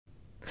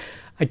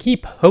I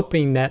keep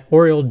hoping that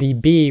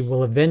OrioleDB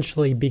will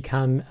eventually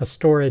become a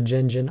storage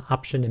engine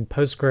option in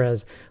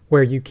Postgres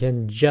where you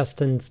can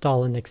just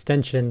install an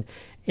extension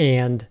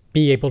and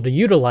be able to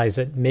utilize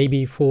it,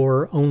 maybe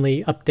for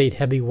only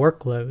update-heavy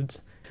workloads.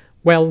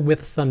 Well,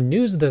 with some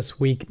news this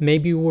week,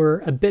 maybe we're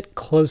a bit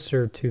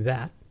closer to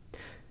that.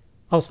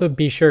 Also,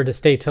 be sure to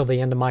stay till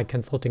the end of my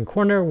consulting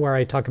corner where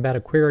I talk about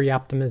a query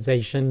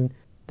optimization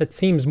that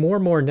seems more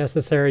and more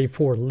necessary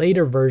for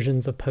later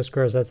versions of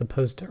Postgres as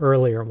opposed to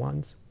earlier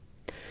ones.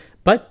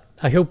 But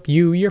I hope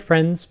you, your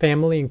friends,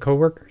 family, and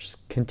coworkers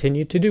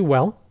continue to do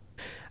well.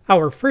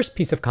 Our first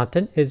piece of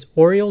content is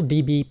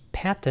OrioleDB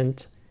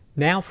Patent,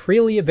 now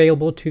freely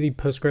available to the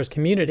Postgres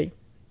community.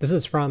 This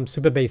is from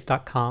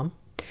supabase.com.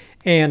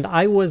 And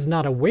I was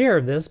not aware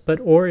of this, but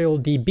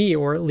OrioleDB,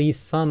 or at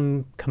least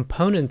some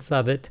components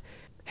of it,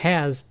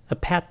 has a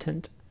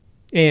patent.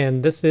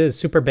 And this is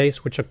Supabase,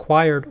 which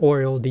acquired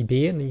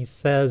OrioleDB, and he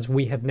says,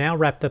 we have now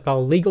wrapped up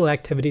all legal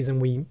activities and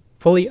we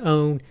fully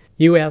own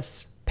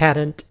US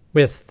patent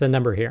with the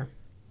number here.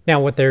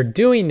 Now what they're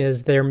doing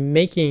is they're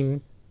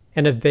making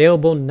an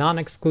available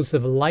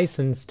non-exclusive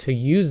license to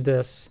use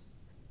this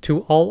to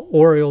all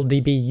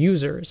OrioleDB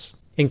users,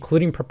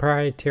 including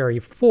proprietary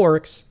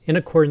forks in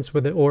accordance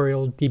with the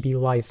OrioleDB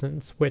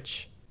license,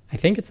 which I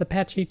think it's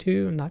Apache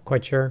too, I'm not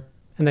quite sure.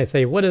 And they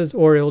say, what is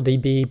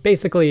OrioleDB?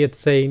 Basically,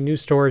 it's a new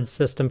storage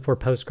system for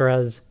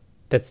Postgres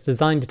that's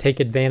designed to take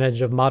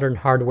advantage of modern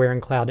hardware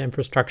and cloud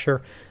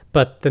infrastructure.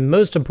 But the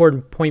most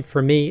important point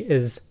for me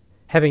is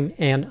having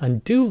an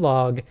undo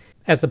log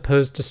as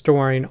opposed to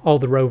storing all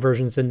the row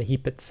versions in the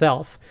heap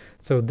itself.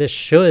 So this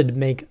should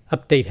make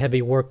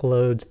update-heavy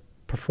workloads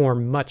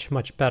perform much,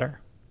 much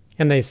better.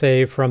 And they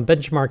say from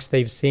benchmarks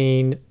they've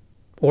seen,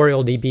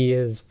 OrioleDB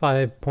is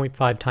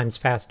 5.5 times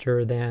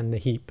faster than the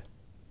heap,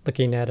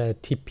 looking at a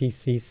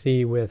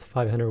TPCC with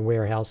 500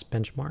 warehouse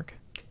benchmark.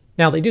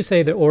 Now they do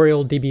say the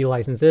OrioleDB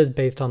license is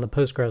based on the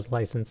Postgres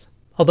license.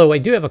 Although I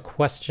do have a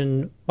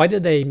question, why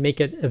did they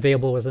make it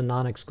available as a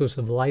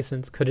non-exclusive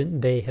license? Couldn't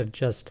they have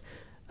just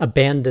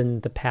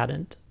abandoned the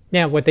patent?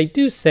 Now what they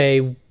do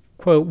say,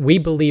 quote, we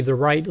believe the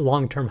right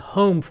long-term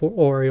home for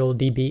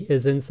OrioleDB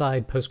is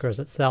inside Postgres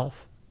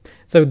itself.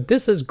 So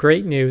this is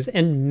great news,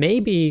 and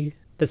maybe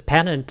this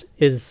patent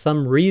is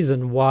some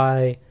reason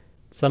why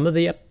some of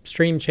the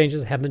upstream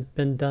changes haven't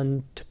been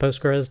done to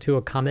Postgres to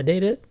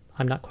accommodate it.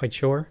 I'm not quite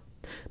sure.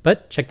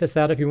 But check this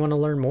out if you want to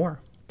learn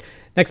more.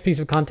 Next piece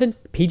of content,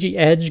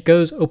 pgEdge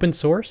goes open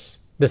source.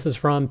 This is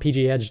from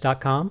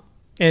pgEdge.com.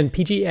 And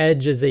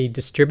pgEdge is a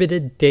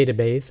distributed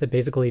database. It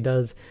basically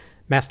does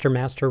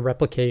master-master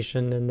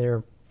replication, and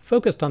they're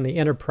focused on the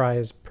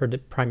enterprise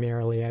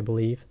primarily, I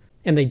believe.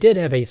 And they did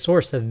have a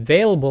source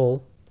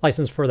available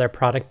license for their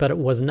product, but it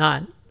was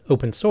not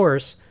open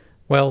source.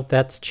 Well,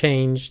 that's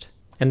changed.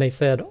 And they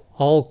said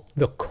all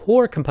the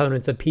core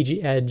components of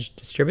pgEdge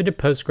distributed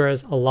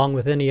Postgres along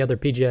with any other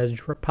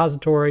pgEdge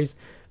repositories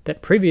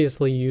that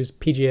previously used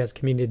PGS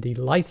community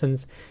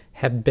license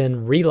have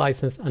been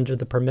relicensed under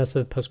the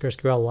permissive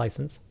PostgreSQL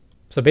license.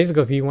 So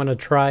basically, if you want to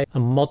try a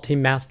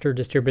multi-master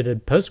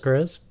distributed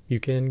Postgres,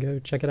 you can go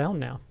check it out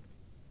now.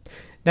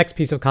 Next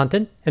piece of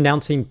content,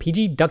 announcing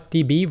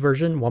pgDuckDB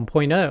version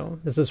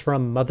 1.0. This is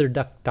from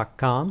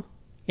motherduck.com.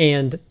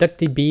 And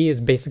DuckDB is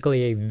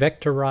basically a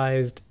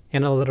vectorized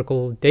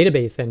analytical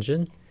database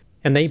engine,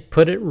 and they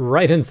put it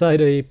right inside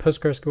a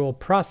PostgreSQL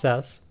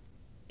process.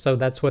 So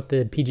that's what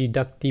the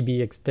pgDuckDB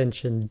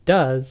extension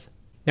does.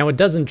 Now it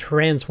doesn't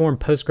transform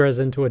Postgres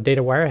into a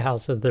data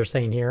warehouse as they're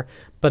saying here,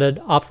 but it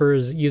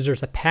offers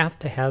users a path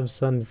to have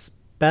some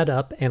sped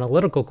up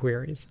analytical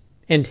queries.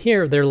 And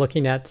here they're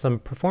looking at some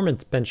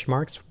performance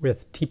benchmarks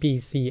with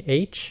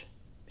TPCH.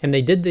 And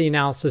they did the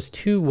analysis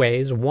two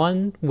ways.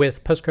 One,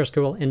 with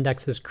PostgreSQL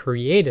indexes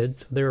created,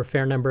 so there are a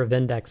fair number of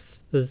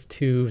indexes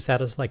to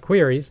satisfy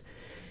queries,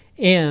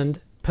 and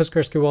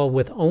PostgreSQL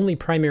with only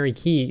primary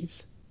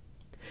keys.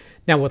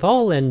 Now with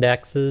all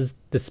indexes,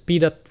 the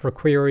speed up for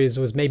queries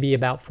was maybe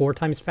about 4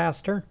 times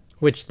faster,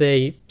 which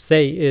they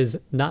say is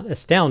not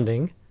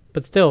astounding,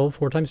 but still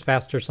 4 times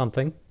faster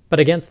something. But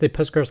against the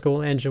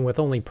PostgreSQL engine with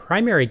only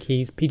primary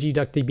keys,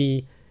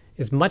 pgDuckDB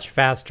is much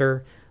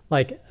faster.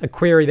 Like a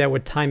query that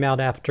would time out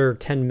after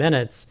 10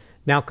 minutes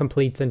now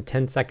completes in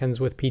 10 seconds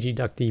with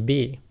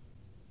pgDuckDB.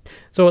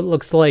 So it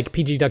looks like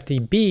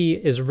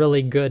pgDuckDB is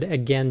really good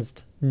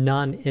against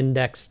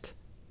non-indexed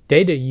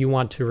data you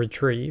want to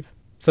retrieve.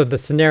 So the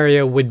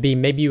scenario would be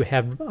maybe you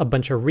have a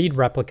bunch of read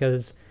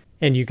replicas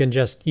and you can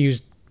just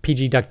use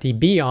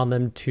pgDuckDB on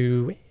them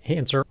to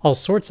answer all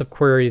sorts of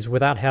queries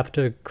without having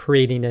to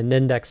creating an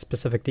index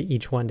specific to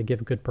each one to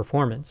give good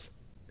performance.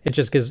 It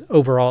just gives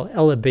overall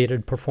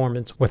elevated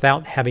performance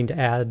without having to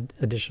add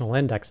additional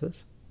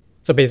indexes.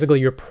 So basically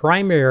your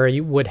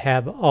primary would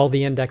have all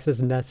the indexes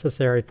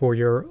necessary for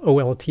your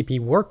OLTP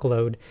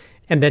workload,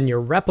 and then your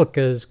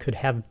replicas could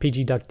have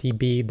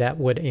pgDuckDB that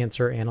would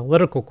answer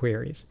analytical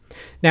queries.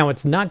 Now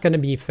it's not going to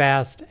be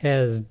fast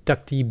as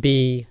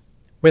DuckDB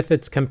with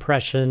its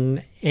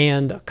compression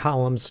and a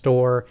column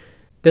store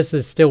this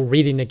is still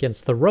reading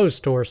against the row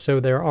store, so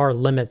there are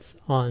limits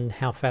on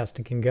how fast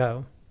it can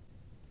go.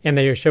 And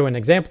they show an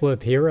example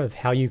of here of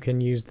how you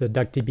can use the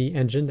DuckDB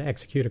engine to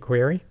execute a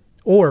query,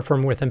 or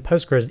from within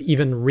Postgres,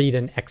 even read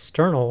an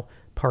external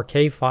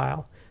Parquet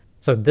file.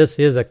 So this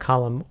is a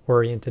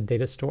column-oriented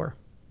data store.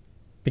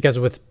 Because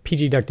with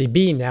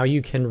pgDuckDB, now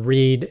you can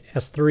read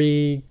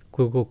S3,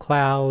 Google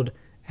Cloud,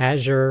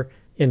 Azure,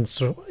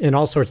 in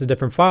all sorts of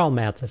different file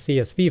formats, a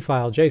CSV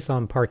file,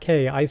 JSON,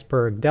 Parquet,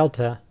 Iceberg,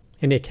 Delta,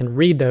 and it can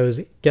read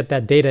those, get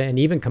that data, and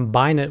even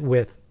combine it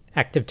with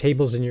active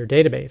tables in your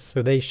database.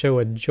 So they show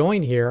a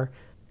join here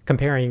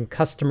comparing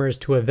customers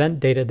to event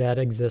data that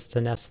exists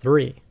in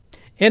S3.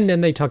 And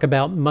then they talk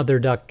about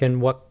MotherDuck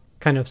and what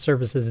kind of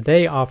services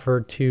they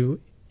offer to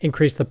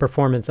increase the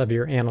performance of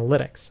your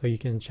analytics. So you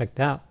can check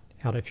that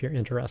out if you're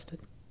interested.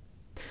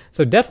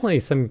 So definitely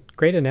some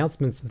great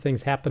announcements of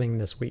things happening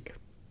this week.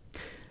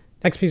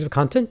 Next piece of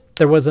content,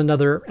 there was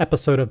another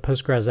episode of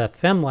Postgres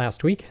FM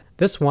last week.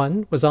 This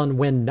one was on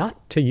when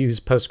not to use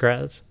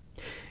Postgres.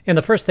 And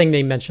the first thing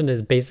they mentioned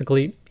is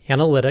basically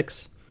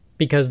analytics,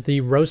 because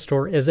the row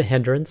store is a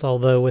hindrance,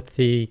 although with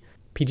the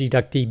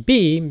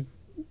pgDuckDB,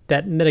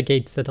 that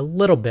mitigates it a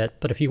little bit.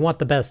 But if you want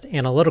the best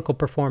analytical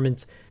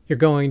performance, you're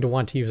going to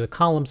want to use a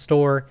column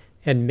store,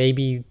 and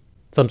maybe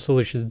some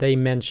solutions they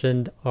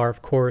mentioned are,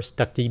 of course,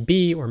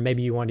 DuckDB, or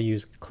maybe you want to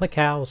use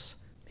ClickHouse,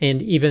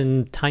 and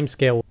even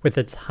Timescale with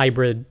its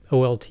hybrid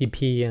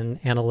OLTP and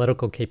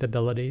analytical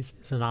capabilities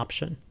is an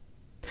option.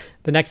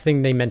 The next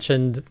thing they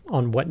mentioned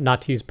on what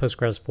not to use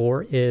Postgres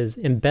for is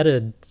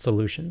embedded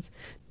solutions.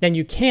 And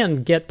you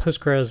can get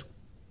Postgres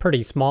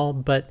pretty small,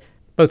 but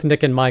both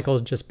Nick and Michael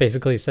just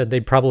basically said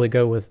they'd probably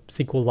go with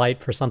SQLite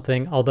for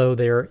something, although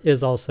there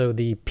is also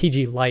the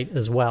pgLite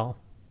as well.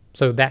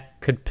 So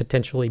that could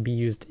potentially be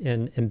used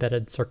in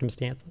embedded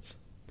circumstances.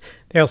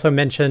 They also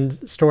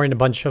mentioned storing a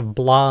bunch of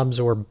blobs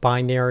or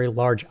binary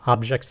large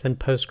objects in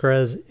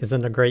Postgres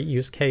isn't a great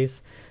use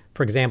case.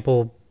 For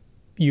example,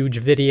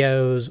 huge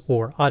videos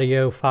or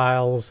audio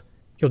files.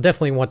 You'll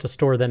definitely want to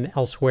store them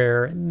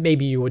elsewhere.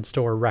 Maybe you would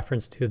store a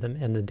reference to them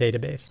in the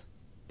database.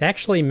 They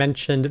actually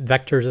mentioned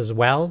vectors as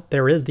well.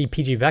 There is the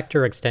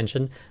pgvector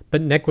extension,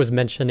 but Nick was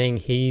mentioning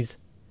he's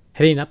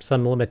hitting up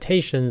some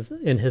limitations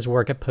in his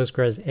work at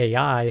Postgres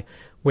AI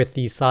with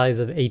the size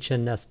of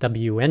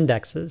HNSW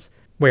indexes,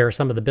 where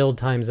some of the build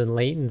times and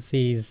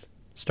latencies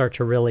start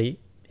to really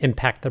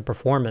impact the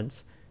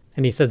performance.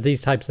 And he says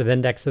these types of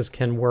indexes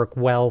can work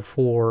well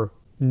for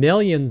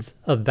millions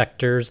of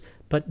vectors,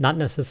 but not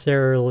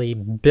necessarily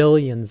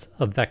billions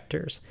of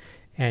vectors.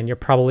 And you're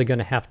probably going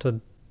to have to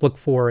look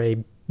for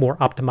a more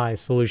optimized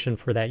solution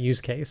for that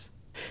use case.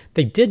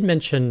 They did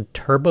mention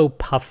Turbo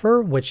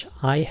Puffer, which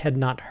I had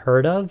not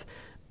heard of,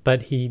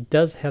 but he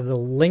does have the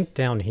link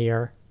down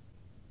here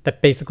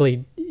that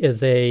basically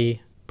is a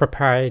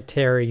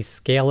proprietary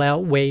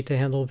scale-out way to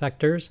handle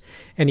vectors.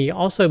 And he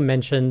also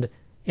mentioned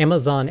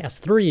Amazon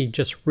S3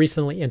 just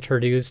recently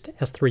introduced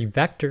S3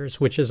 Vectors,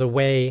 which is a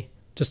way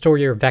to store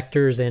your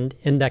vectors and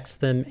index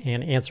them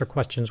and answer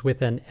questions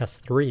within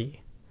S3.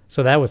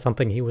 So that was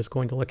something he was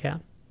going to look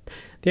at.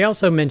 They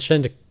also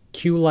mentioned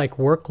queue-like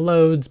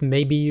workloads.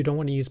 Maybe you don't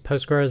want to use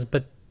Postgres,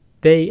 but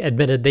they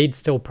admitted they'd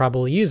still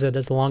probably use it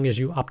as long as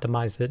you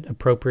optimize it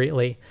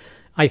appropriately.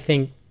 I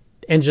think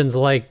engines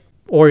like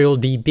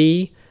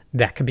OrioleDB,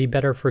 that could be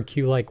better for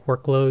queue-like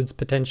workloads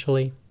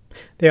potentially.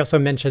 They also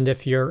mentioned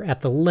if you're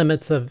at the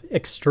limits of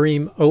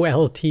extreme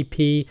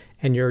OLTP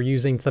and you're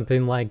using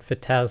something like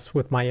Vitess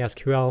with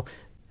MySQL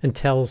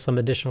until some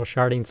additional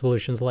sharding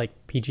solutions like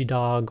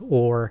pgdog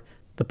or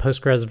the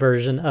Postgres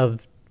version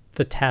of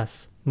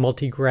Vitess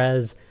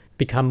multigres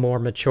become more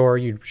mature,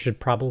 you should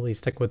probably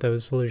stick with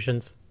those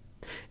solutions.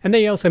 And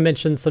they also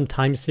mentioned some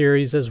time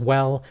series as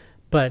well,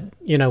 but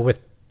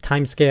with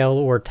Timescale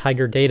or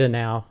Tiger Data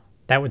now,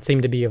 that would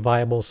seem to be a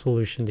viable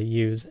solution to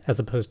use as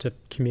opposed to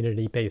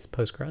community-based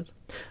Postgres.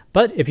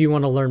 But if you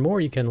want to learn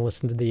more, you can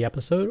listen to the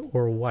episode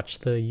or watch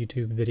the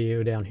YouTube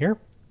video down here.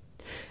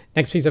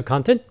 Next piece of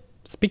content,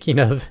 speaking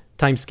of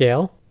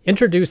Timescale,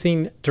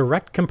 introducing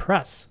Direct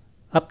Compress,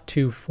 up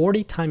to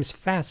 40 times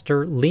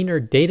faster, leaner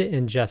data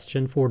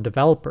ingestion for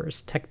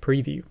developers, tech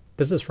preview.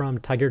 This is from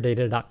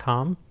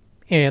tigerdata.com.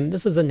 And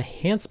this is an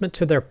enhancement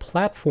to their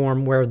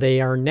platform where they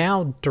are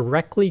now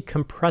directly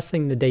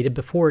compressing the data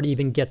before it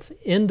even gets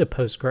into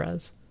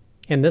Postgres.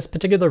 And this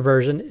particular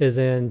version is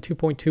in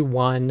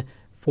 2.21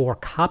 for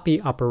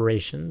copy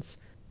operations.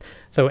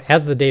 So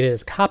as the data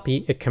is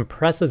copied, it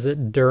compresses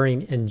it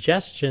during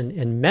ingestion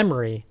in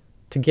memory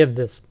to give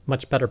this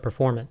much better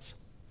performance.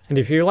 And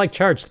if you like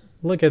charts,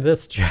 look at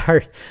this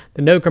chart.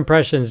 The no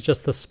compression is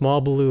just the small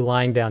blue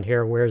line down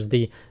here, whereas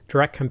the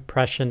direct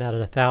compression at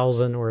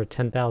 1,000 or a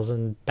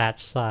 10,000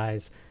 batch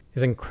size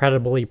is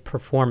incredibly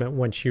performant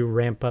once you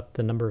ramp up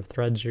the number of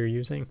threads you're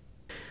using.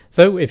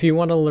 So if you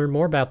want to learn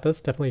more about this,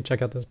 definitely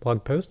check out this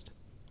blog post.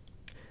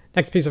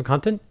 Next piece of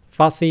content,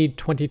 FOSSY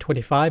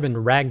 2025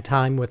 and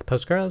RAGtime with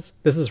Postgres.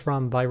 This is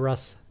from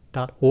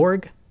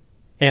virus.org.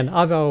 And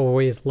I've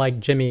always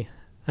liked Jimmy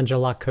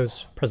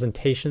Angelakos'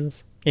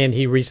 presentations And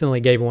he recently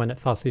gave one at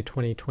FOSSY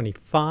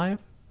 2025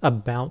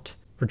 about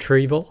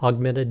retrieval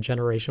augmented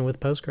generation with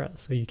Postgres.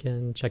 So you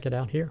can check it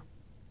out here.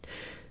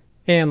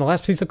 And the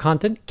last piece of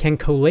content, can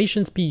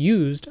collations be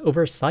used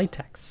over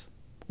citext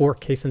or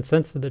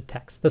case-insensitive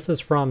text? This is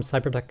from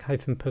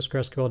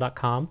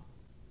cyberduck-postgresql.com.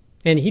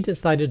 And he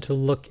decided to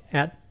look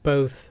at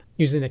both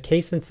using a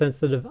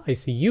case-insensitive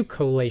ICU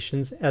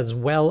collations as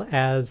well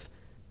as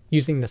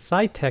using the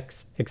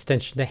citext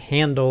extension to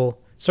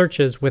handle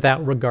searches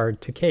without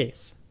regard to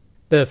case.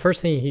 The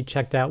first thing he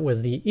checked out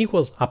was the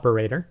equals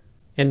operator.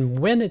 And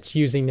when it's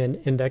using an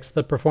index,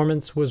 the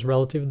performance was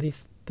relatively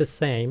the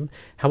same.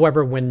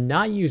 However, when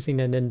not using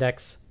an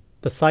index,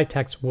 the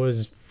citext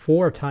was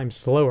 4 times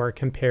slower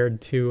compared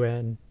to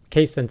a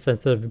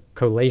case-insensitive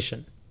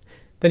collation.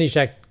 Then he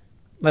checked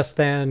less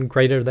than,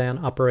 greater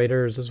than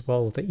operators, as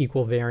well as the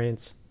equal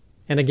variants.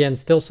 And again,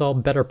 still saw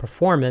better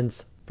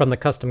performance from the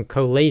custom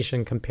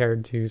collation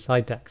compared to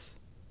citext.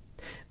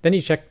 Then he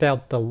checked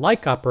out the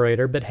like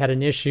operator, but had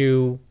an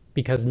issue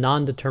because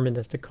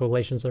non-deterministic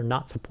collations are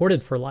not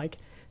supported for like.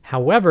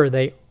 However,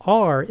 they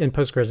are in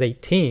Postgres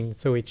 18,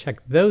 so we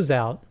checked those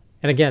out.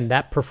 And again,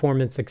 that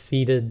performance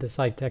exceeded the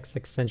citext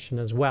extension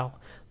as well.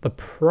 The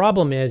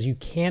problem is you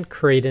can't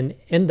create an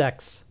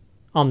index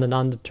on the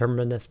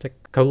non-deterministic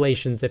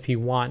collations if you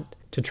want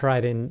to try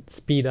to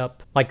speed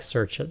up like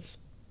searches.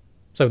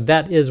 So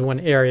that is one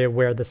area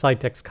where the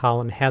citext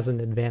column has an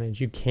advantage.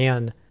 You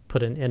can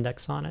put an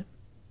index on it.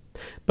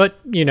 But,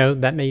 you know,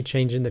 that may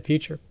change in the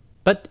future.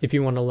 But if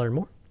you want to learn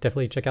more,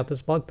 definitely check out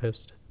this blog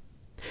post.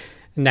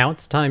 And now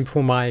it's time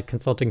for my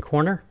consulting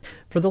corner.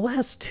 For the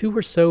last 2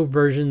 or so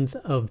versions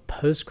of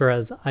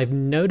Postgres, I've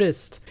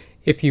noticed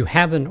if you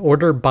have an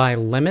order by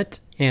limit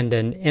and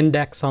an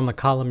index on the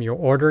column you're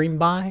ordering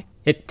by,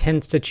 it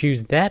tends to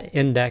choose that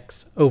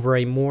index over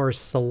a more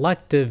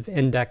selective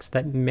index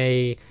that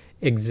may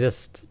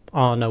exist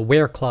on a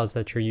where clause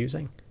that you're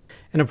using.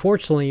 And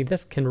unfortunately,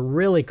 this can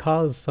really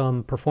cause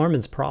some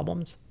performance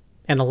problems.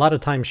 And a lot of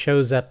times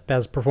shows up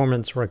as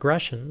performance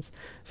regressions.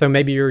 So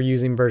maybe you're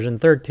using version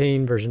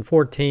 13, version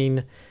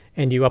 14,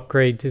 and you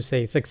upgrade to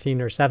say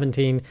 16 or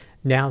 17.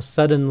 Now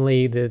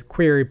suddenly the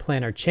query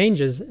planner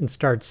changes and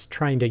starts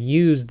trying to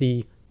use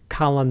the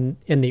column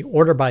in the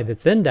order by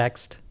that's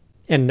indexed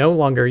and no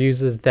longer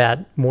uses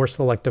that more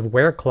selective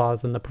where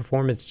clause, and the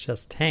performance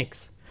just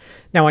tanks.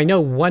 Now I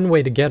know one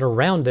way to get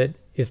around it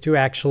is to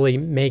actually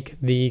make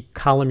the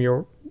column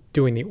you're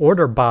doing the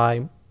order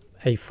by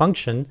a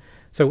function.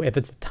 So if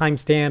it's a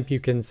timestamp, you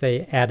can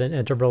say add an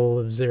interval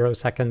of 0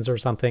 seconds or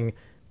something.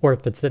 Or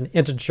if it's an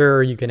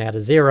integer, you can add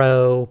a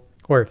 0.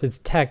 Or if it's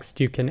text,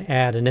 you can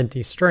add an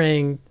empty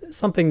string,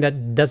 something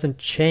that doesn't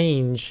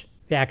change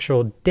the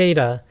actual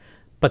data,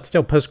 but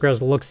still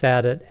Postgres looks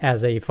at it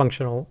as a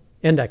functional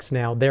index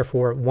now,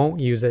 therefore it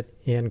won't use it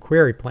in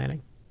query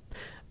planning.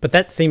 But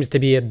that seems to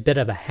be a bit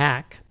of a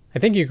hack. I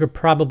think you could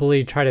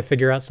probably try to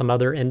figure out some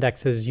other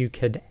indexes you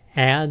could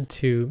add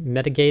to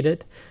mitigate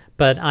it,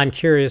 but I'm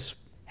curious,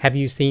 have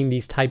you seen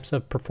these types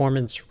of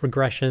performance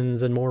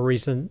regressions in more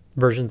recent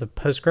versions of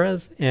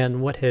Postgres,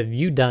 and what have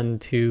you done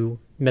to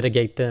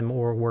mitigate them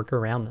or work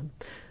around them?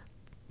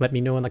 Let me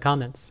know in the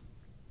comments.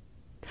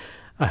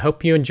 I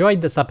hope you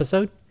enjoyed this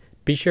episode.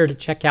 Be sure to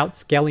check out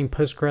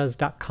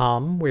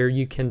scalingpostgres.com, where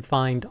you can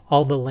find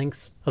all the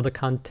links of the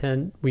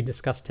content we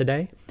discussed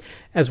today,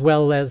 as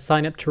well as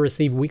sign up to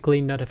receive weekly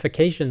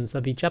notifications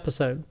of each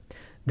episode.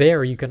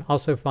 There you can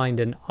also find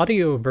an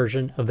audio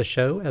version of the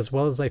show as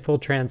well as a full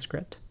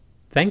transcript.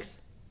 Thanks.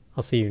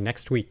 I'll see you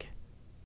next week.